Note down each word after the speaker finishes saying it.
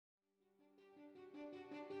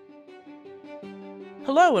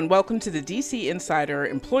Hello, and welcome to the DC Insider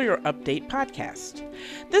Employer Update podcast.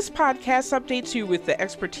 This podcast updates you with the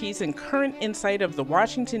expertise and current insight of the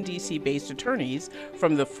Washington, D.C.-based attorneys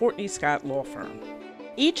from the Fortney Scott Law Firm.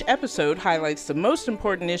 Each episode highlights the most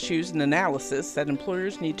important issues and analysis that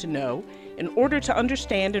employers need to know in order to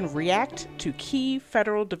understand and react to key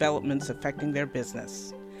federal developments affecting their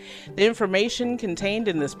business. The information contained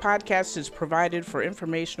in this podcast is provided for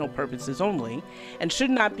informational purposes only and should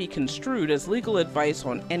not be construed as legal advice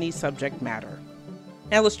on any subject matter.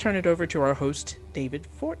 Now let's turn it over to our host, David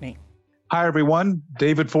Fortney. Hi, everyone.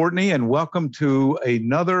 David Fortney, and welcome to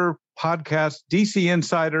another podcast, DC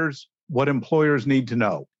Insiders, What Employers Need to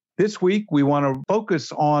Know. This week, we want to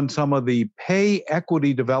focus on some of the pay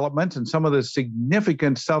equity developments and some of the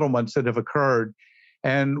significant settlements that have occurred.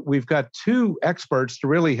 And we've got two experts to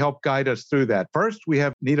really help guide us through that. First, we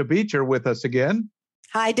have Nita Beecher with us again.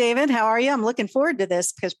 Hi, David. How are you? I'm looking forward to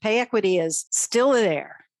this because pay equity is still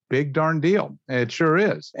there. Big darn deal. It sure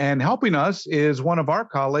is. And helping us is one of our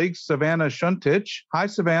colleagues, Savannah Shuntich. Hi,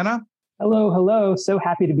 Savannah. Hello. So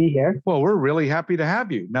happy to be here. Well, we're really happy to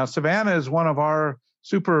have you. Now, Savannah is one of our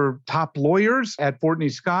super top lawyers at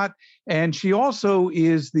Fortney Scott, and she also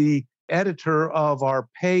is the editor of our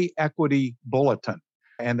Pay Equity Bulletin.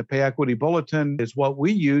 And the Pay Equity Bulletin is what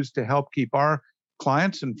we use to help keep our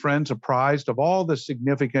clients and friends apprised of all the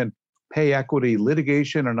significant pay equity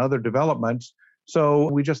litigation and other developments.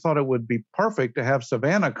 So we just thought it would be perfect to have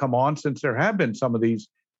Savannah come on, since there have been some of these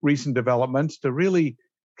recent developments, to really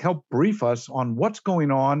help brief us on what's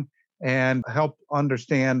going on and help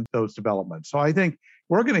understand those developments. So I think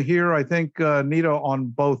we're going to hear, Nita, on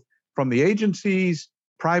both from the agencies,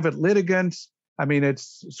 private litigants. I mean,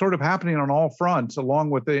 it's sort of happening on all fronts, along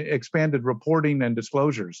with the expanded reporting and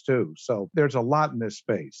disclosures, too. So there's a lot in this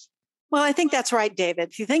space. Well, I think that's right, David.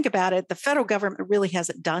 If you think about it, the federal government really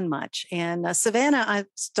hasn't done much. And Savannah, I'm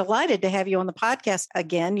delighted to have you on the podcast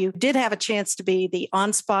again. You did have a chance to be the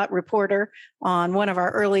on-spot reporter on one of our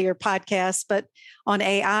earlier podcasts, but on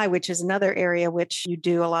AI, which is another area which you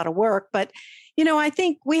do a lot of work. But, I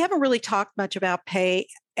think we haven't really talked much about pay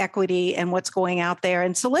equity and what's going out there.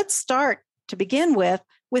 And so let's start to begin with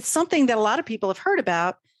something that a lot of people have heard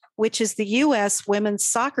about, which is the U.S. women's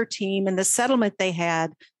soccer team and the settlement they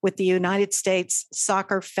had with the United States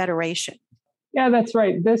Soccer Federation. Yeah, that's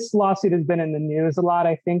right. This lawsuit has been in the news a lot,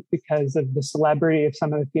 I think, because of the celebrity of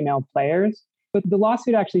some of the female players. But the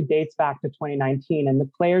lawsuit actually dates back to 2019, and the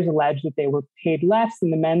players alleged that they were paid less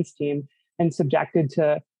than the men's team and subjected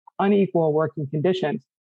to unequal working conditions.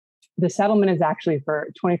 The settlement is actually for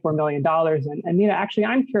 $24 million. And Nita, actually,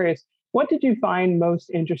 I'm curious, what did you find most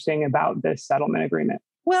interesting about this settlement agreement?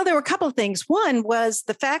 Well, there were a couple of things. One was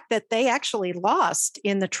the fact that they actually lost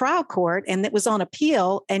in the trial court and it was on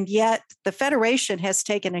appeal. And yet the Federation has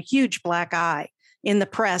taken a huge black eye in the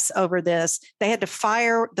press over this. They had to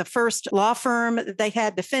fire the first law firm they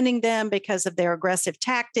had defending them because of their aggressive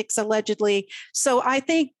tactics, allegedly. So I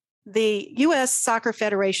think the U.S. Soccer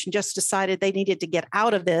Federation just decided they needed to get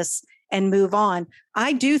out of this and move on.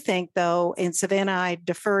 I do think, though, and Savannah, I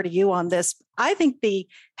defer to you on this, I think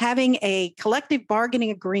having a collective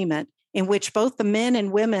bargaining agreement in which both the men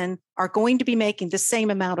and women are going to be making the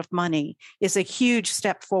same amount of money is a huge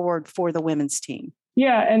step forward for the women's team.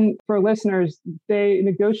 Yeah, and for listeners, they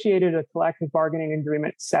negotiated a collective bargaining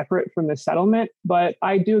agreement separate from the settlement. But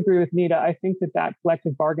I do agree with Nita. I think that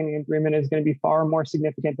collective bargaining agreement is going to be far more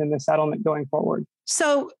significant than the settlement going forward.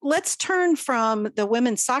 So let's turn from the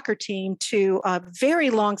women's soccer team to a very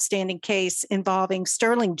long-standing case involving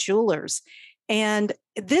Sterling Jewelers. And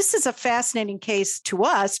this is a fascinating case to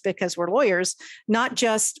us because we're lawyers, not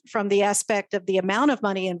just from the aspect of the amount of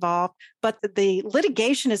money involved, but the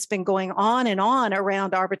litigation has been going on and on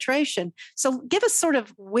around arbitration. So give us sort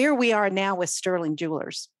of where we are now with Sterling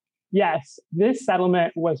Jewelers. Yes, this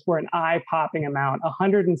settlement was for an eye-popping amount,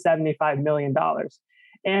 $175 million.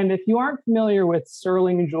 And if you aren't familiar with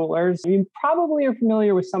Sterling Jewelers, you probably are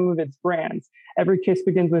familiar with some of its brands. Every Kiss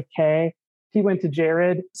Begins with K. He went to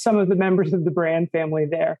Jared, some of the members of the brand family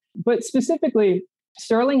there. But specifically,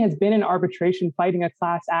 Sterling has been in arbitration fighting a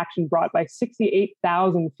class action brought by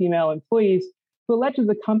 68,000 female employees who alleged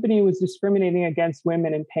the company was discriminating against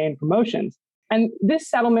women in pay and promotions. And this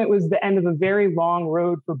settlement was the end of a very long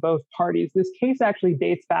road for both parties. This case actually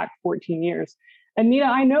dates back 14 years. And Nita,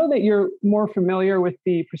 I know that you're more familiar with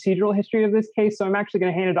the procedural history of this case, so I'm actually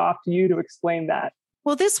going to hand it off to you to explain that.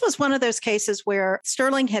 Well, this was one of those cases where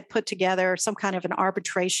Sterling had put together some kind of an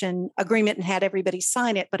arbitration agreement and had everybody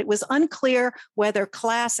sign it, but it was unclear whether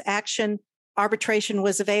class action arbitration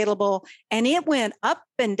was available, and it went up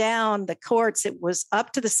and down the courts. It was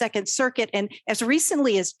up to the Second Circuit. And as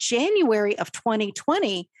recently as January of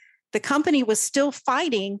 2020, the company was still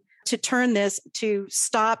fighting to turn this, to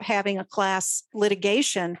stop having a class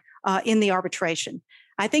litigation in the arbitration.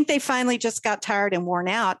 I think they finally just got tired and worn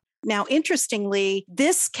out. Now, interestingly,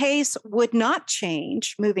 this case would not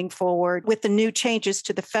change moving forward with the new changes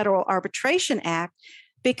to the Federal Arbitration Act,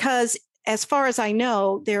 because as far as I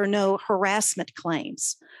know, there are no harassment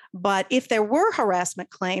claims. But if there were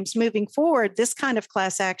harassment claims moving forward, this kind of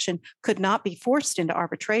class action could not be forced into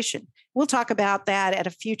arbitration. We'll talk about that at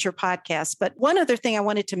a future podcast. But one other thing I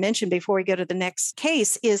wanted to mention before we go to the next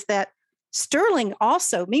case is that Sterling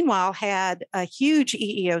also, meanwhile, had a huge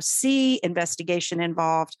EEOC investigation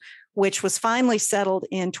involved, which was finally settled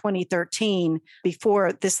in 2013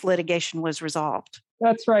 before this litigation was resolved.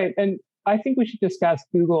 That's right. And I think we should discuss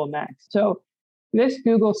Google next. So this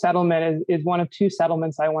Google settlement is one of two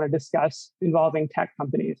settlements I want to discuss involving tech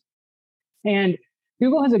companies. And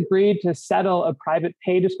Google has agreed to settle a private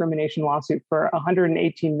pay discrimination lawsuit for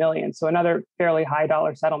 $118 million, so another fairly high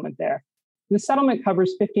dollar settlement there. The settlement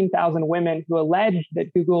covers 15,000 women who alleged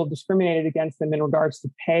that Google discriminated against them in regards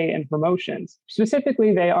to pay and promotions.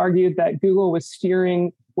 Specifically, they argued that Google was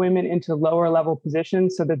steering women into lower level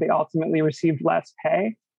positions so that they ultimately received less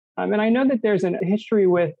pay. And I know that there's a history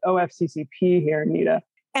with OFCCP here, Nita.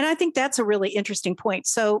 And I think that's a really interesting point.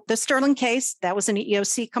 So the Sterling case, that was an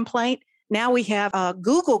EEOC complaint. Now we have a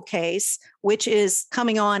Google case, which is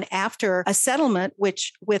coming on after a settlement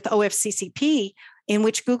with OFCCP, in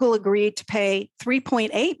which Google agreed to pay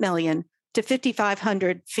 $3.8 million to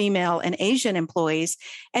 5,500 female and Asian employees.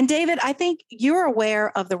 And David, I think you're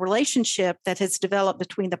aware of the relationship that has developed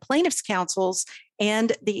between the plaintiffs' counsels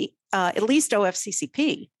and the at least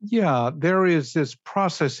OFCCP. Yeah, there is this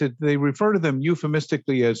process. They refer to them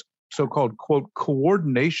euphemistically as so-called, quote,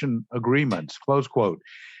 coordination agreements, close quote.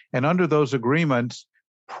 And under those agreements,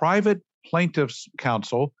 private plaintiffs'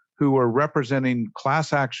 counsel who are representing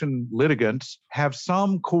class action litigants have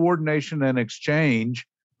some coordination and exchange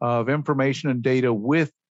of information and data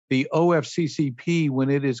with the OFCCP when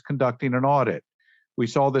it is conducting an audit. We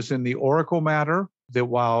saw this in the Oracle matter, that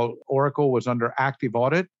while Oracle was under active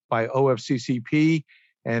audit by OFCCP,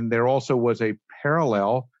 and there also was a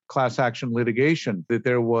parallel class action litigation, that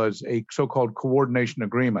there was a so-called coordination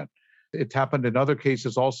agreement. It's happened in other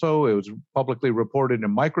cases also. It was publicly reported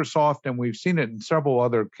in Microsoft, and we've seen it in several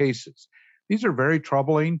other cases. These are very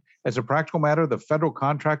troubling. As a practical matter, the federal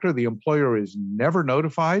contractor, the employer, is never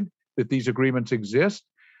notified that these agreements exist.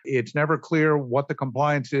 It's never clear what the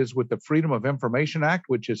compliance is with the Freedom of Information Act,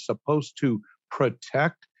 which is supposed to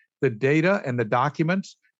protect the data and the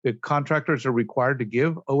documents that contractors are required to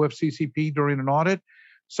give OFCCP during an audit.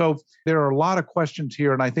 So there are a lot of questions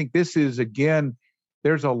here. And I think this is, again,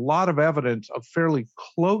 there's a lot of evidence of fairly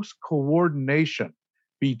close coordination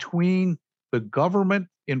between the government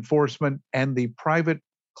enforcement and the private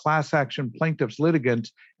class action plaintiffs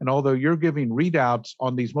litigants. And although you're giving readouts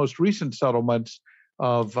on these most recent settlements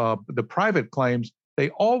of the private claims, they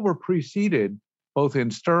all were preceded, both in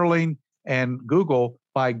Sterling and Google,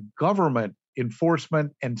 by government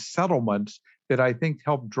enforcement and settlements that I think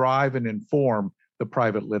help drive and inform the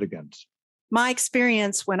private litigants. My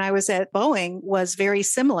experience when I was at Boeing was very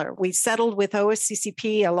similar. We settled with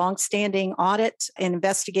OFCCP, a longstanding audit and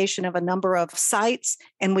investigation of a number of sites,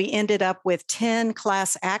 and we ended up with 10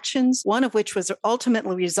 class actions, one of which was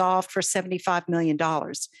ultimately resolved for $75 million,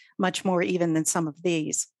 much more even than some of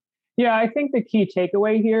these. Yeah, I think the key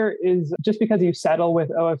takeaway here is just because you settle with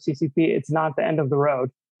OFCCP, it's not the end of the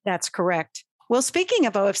road. That's correct. Well, speaking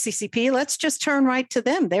of OFCCP, let's just turn right to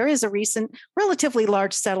them. There is a recent, relatively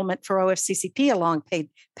large settlement for OFCCP along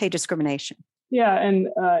pay discrimination. Yeah, and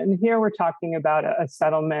here we're talking about a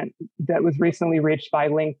settlement that was recently reached by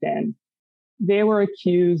LinkedIn. They were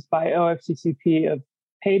accused by OFCCP of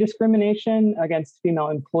pay discrimination against female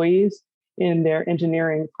employees in their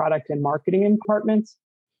engineering, product, and marketing departments.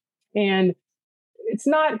 And it's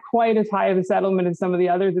not quite as high of a settlement as some of the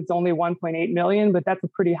others. It's only 1.8 million, but that's a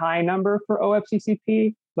pretty high number for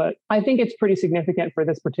OFCCP. But I think it's pretty significant for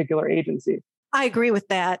this particular agency. I agree with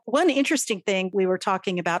that. One interesting thing, we were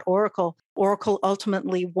talking about Oracle. Oracle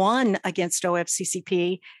ultimately won against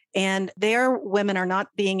OFCCP, and their women are not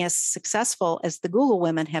being as successful as the Google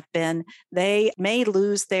women have been. They may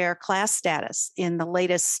lose their class status in the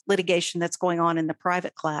latest litigation that's going on in the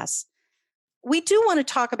private class. We do want to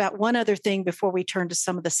talk about one other thing before we turn to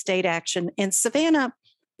some of the state action. And Savannah,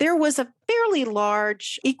 There was a fairly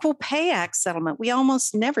large Equal Pay Act settlement. We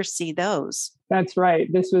almost never see those. That's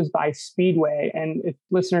right. This was by Speedway. And if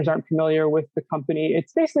listeners aren't familiar with the company,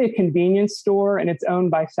 it's basically a convenience store and it's owned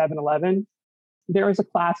by 7-Eleven. There was a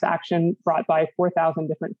class action brought by 4,000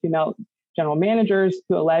 different female general managers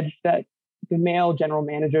who alleged that the male general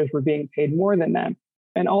managers were being paid more than them.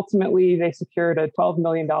 And ultimately, they secured a $12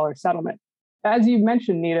 million settlement. As you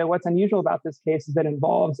mentioned, Nita, what's unusual about this case is that it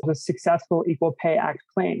involves a successful Equal Pay Act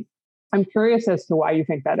claim. I'm curious as to why you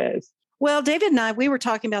think that is. Well, David and I, we were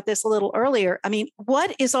talking about this a little earlier. I mean,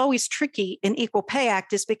 what is always tricky in Equal Pay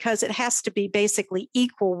Act is because it has to be basically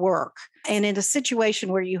equal work. And in a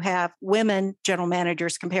situation where you have women general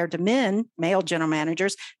managers compared to men, male general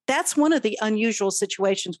managers, that's one of the unusual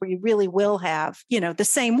situations where you really will have, the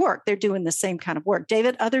same work. They're doing the same kind of work.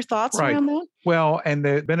 David, other thoughts around that? Well, and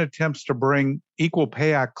there have been attempts to bring Equal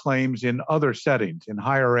Pay Act claims in other settings, in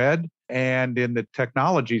higher ed and in the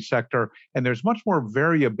technology sector. And there's much more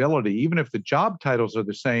variability. Even if the job titles are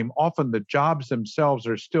the same, often the jobs themselves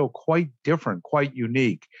are still quite different, quite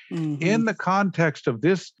unique. Mm-hmm. In the context of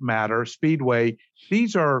this matter, Speedway,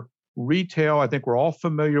 these are retail. I think we're all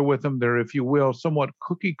familiar with them. They're, if you will, somewhat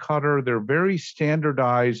cookie cutter. They're very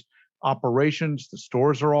standardized operations. The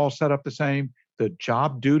stores are all set up the same. The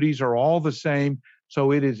job duties are all the same.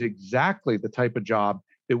 So it is exactly the type of job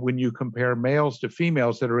that when you compare males to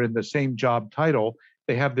females that are in the same job title,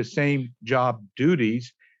 they have the same job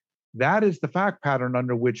duties. That is the fact pattern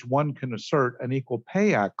under which one can assert an Equal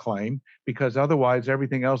Pay Act claim, because otherwise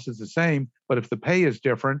everything else is the same. But if the pay is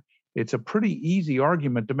different, it's a pretty easy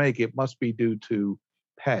argument to make. It must be due to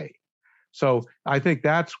pay. So I think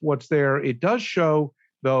that's what's there. It does show,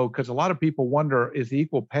 though, because a lot of people wonder, is the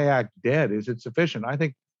Equal Pay Act dead? Is it sufficient? I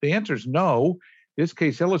think the answer is no. This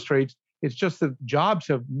case illustrates it's just that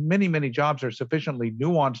many jobs are sufficiently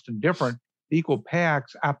nuanced and different. The Equal Pay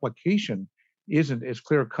Act's application isn't as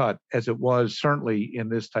clear cut as it was certainly in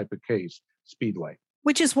this type of case, Speedway.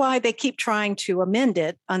 Which is why they keep trying to amend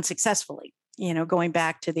it unsuccessfully, going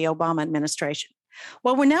back to the Obama administration.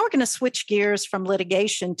 Well, we're going to switch gears from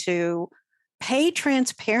litigation to pay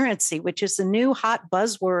transparency, which is the new hot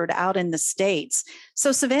buzzword out in the States.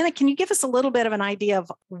 So, Savannah, can you give us a little bit of an idea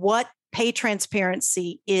of what pay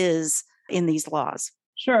transparency is in these laws?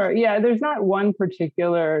 Sure. Yeah, there's not one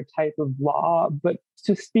particular type of law, but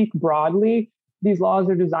to speak broadly, these laws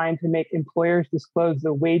are designed to make employers disclose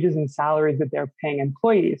the wages and salaries that they're paying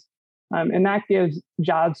employees. And that gives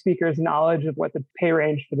job seekers knowledge of what the pay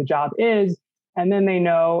range for the job is. And then they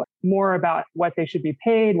know more about what they should be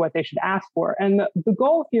paid, what they should ask for. And the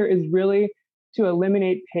goal here is really to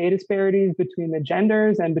eliminate pay disparities between the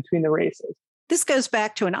genders and between the races. This goes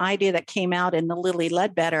back to an idea that came out in the Lilly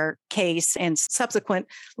Ledbetter case and subsequent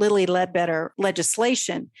Lilly Ledbetter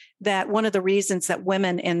legislation, that one of the reasons that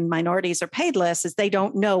women and minorities are paid less is they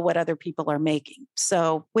don't know what other people are making.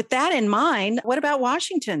 So with that in mind, what about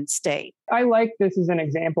Washington State? I like this as an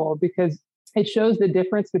example because it shows the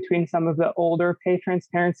difference between some of the older pay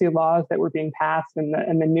transparency laws that were being passed and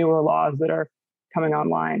the newer laws that are coming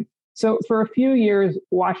online. So for a few years,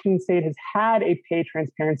 Washington State has had a pay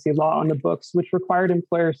transparency law on the books, which required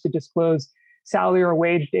employers to disclose salary or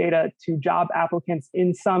wage data to job applicants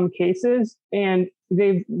in some cases. And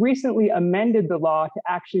they've recently amended the law to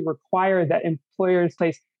actually require that employers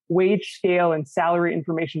place wage scale and salary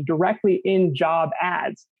information directly in job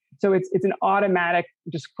ads. So it's an automatic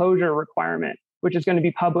disclosure requirement, which is going to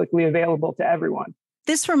be publicly available to everyone.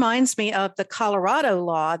 This reminds me of the Colorado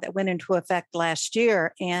law that went into effect last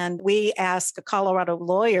year. And we asked a Colorado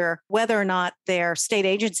lawyer whether or not their state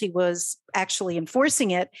agency was actually enforcing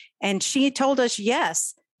it. And she told us,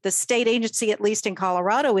 yes, the state agency, at least in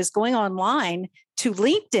Colorado, is going online to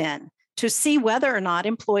LinkedIn to see whether or not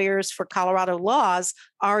employers for Colorado laws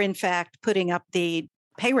are in fact putting up the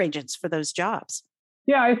pay ranges for those jobs.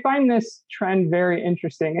 Yeah, I find this trend very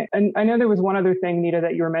interesting. And I know there was one other thing, Nita,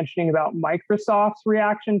 that you were mentioning about Microsoft's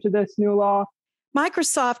reaction to this new law.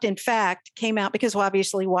 Microsoft, in fact, came out because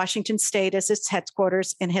obviously Washington State is its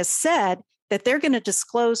headquarters and has said that they're going to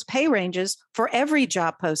disclose pay ranges for every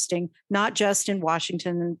job posting, not just in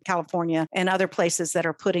Washington and California and other places that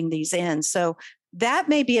are putting these in. So that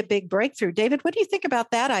may be a big breakthrough. David, what do you think about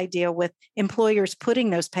that idea with employers putting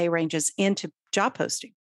those pay ranges into job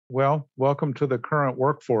posting? Well, welcome to the current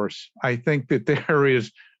workforce. I think that there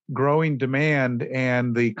is growing demand,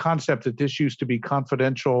 and the concept that this used to be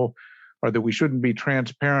confidential or that we shouldn't be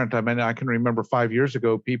transparent. I mean, I can remember 5 years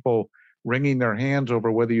ago, people wringing their hands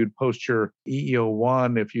over whether you'd post your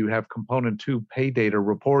EEO-1 if you have component 2 pay data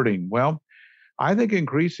reporting. Well, I think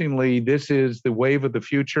increasingly this is the wave of the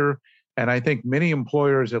future. And I think many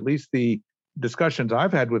employers, at least the discussions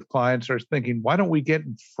I've had with clients are thinking, why don't we get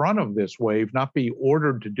in front of this wave, not be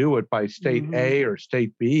ordered to do it by state A or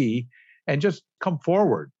state B, and just come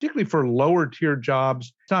forward, particularly for lower tier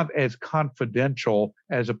jobs. It's not as confidential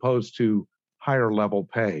as opposed to higher level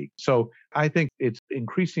pay. So I think it's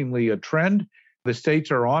increasingly a trend. The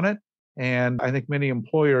states are on it. And I think many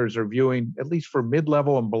employers are viewing, at least for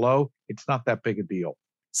mid-level and below, it's not that big a deal.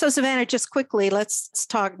 So, Savannah, just quickly, let's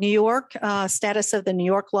talk New York, status of the New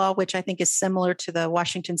York law, which I think is similar to the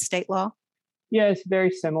Washington state law. Yeah, it's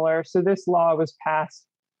very similar. So this law was passed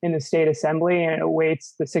in the state assembly and it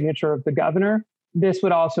awaits the signature of the governor. This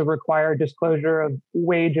would also require disclosure of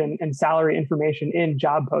wage and salary information in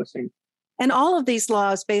job posting. And all of these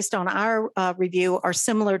laws, based on our review, are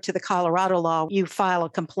similar to the Colorado law. You file a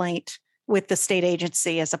complaint with the state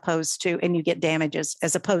agency and you get damages,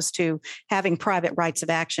 as opposed to having private rights of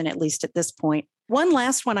action, at least at this point. One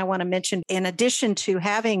last one I want to mention, in addition to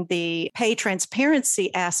having the pay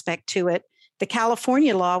transparency aspect to it, the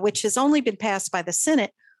California law, which has only been passed by the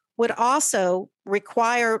Senate, would also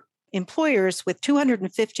require employers with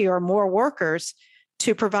 250 or more workers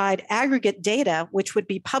to provide aggregate data, which would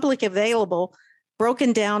be publicly available,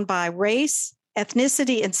 broken down by race,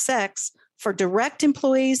 ethnicity, and sex for direct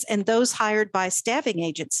employees and those hired by staffing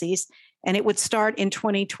agencies. And it would start in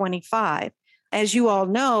 2025. As you all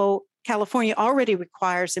know, California already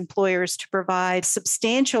requires employers to provide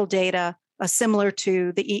substantial data similar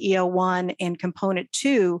to the EEO-1 and Component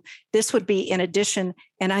 2. This would be in addition,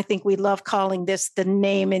 and I think we love calling this the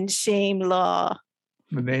name and shame law.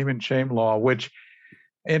 The name and shame law, which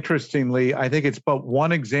interestingly, I think it's but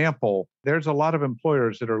one example. There's a lot of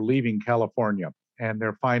employers that are leaving California, and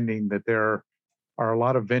they're finding that there are a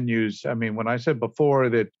lot of venues. I mean, when I said before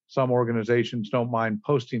that some organizations don't mind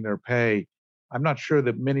posting their pay, I'm not sure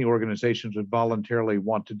that many organizations would voluntarily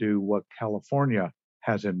want to do what California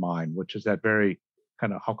has in mind, which is that very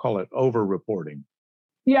kind of, I'll call it over-reporting.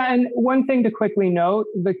 Yeah, and one thing to quickly note,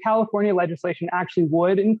 the California legislation actually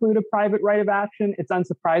would include a private right of action. It's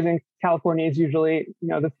unsurprising. California is usually,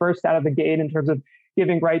 the first out of the gate in terms of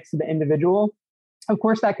giving rights to the individual. Of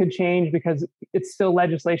course, that could change because it's still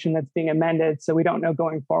legislation that's being amended, so we don't know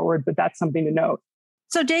going forward, but that's something to note.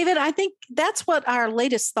 So, David, I think that's what our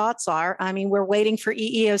latest thoughts are. I mean, we're waiting for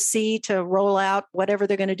EEOC to roll out whatever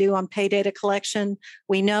they're going to do on pay data collection.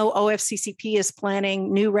 We know OFCCP is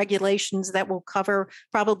planning new regulations that will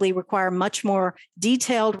probably require much more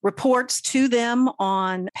detailed reports to them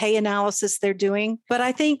on pay analysis they're doing. But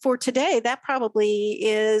I think for today, that probably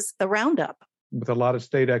is the roundup. With a lot of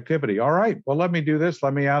state activity. All right. Well, let me do this.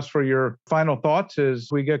 Let me ask for your final thoughts as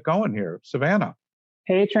we get going here. Savannah.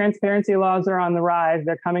 Pay transparency laws are on the rise.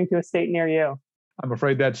 They're coming to a state near you. I'm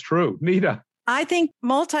afraid that's true. Nita. I think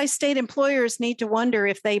multi-state employers need to wonder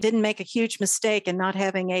if they didn't make a huge mistake in not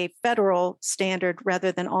having a federal standard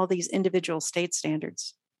rather than all these individual state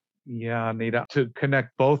standards. Yeah, Nita. To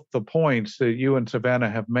connect both the points that you and Savannah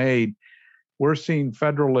have made, we're seeing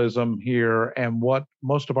federalism here, and what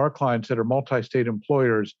most of our clients that are multi-state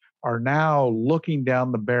employers are now looking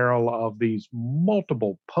down the barrel of these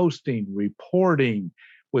multiple posting, reporting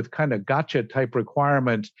with kind of gotcha type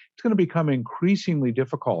requirements. It's going to become increasingly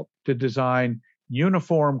difficult to design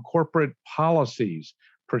uniform corporate policies,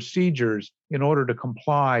 procedures in order to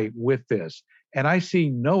comply with this. And I see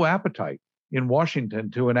no appetite in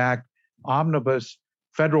Washington to enact omnibus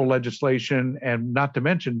federal legislation, and not to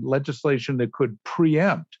mention legislation that could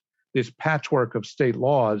preempt this patchwork of state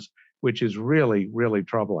laws, which is really, really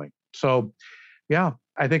troubling. So, yeah,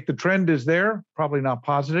 I think the trend is there. Probably not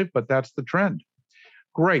positive, but that's the trend.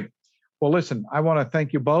 Great. Well, listen, I want to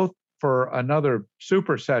thank you both for another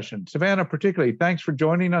super session. Savannah, particularly, thanks for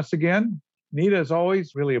joining us again. Nita, as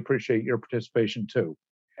always, really appreciate your participation too.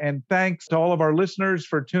 And thanks to all of our listeners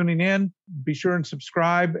for tuning in. Be sure and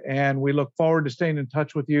subscribe, and we look forward to staying in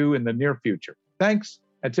touch with you in the near future. Thanks.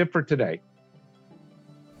 That's it for today.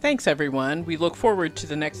 Thanks, everyone. We look forward to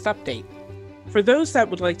the next update. For those that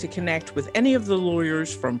would like to connect with any of the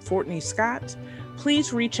lawyers from Fortney Scott,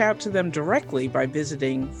 please reach out to them directly by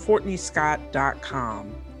visiting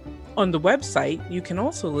fortneyscott.com. On the website, you can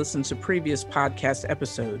also listen to previous podcast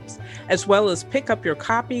episodes, as well as pick up your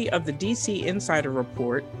copy of the DC Insider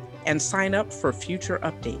Report and sign up for future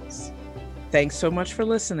updates. Thanks so much for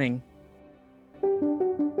listening.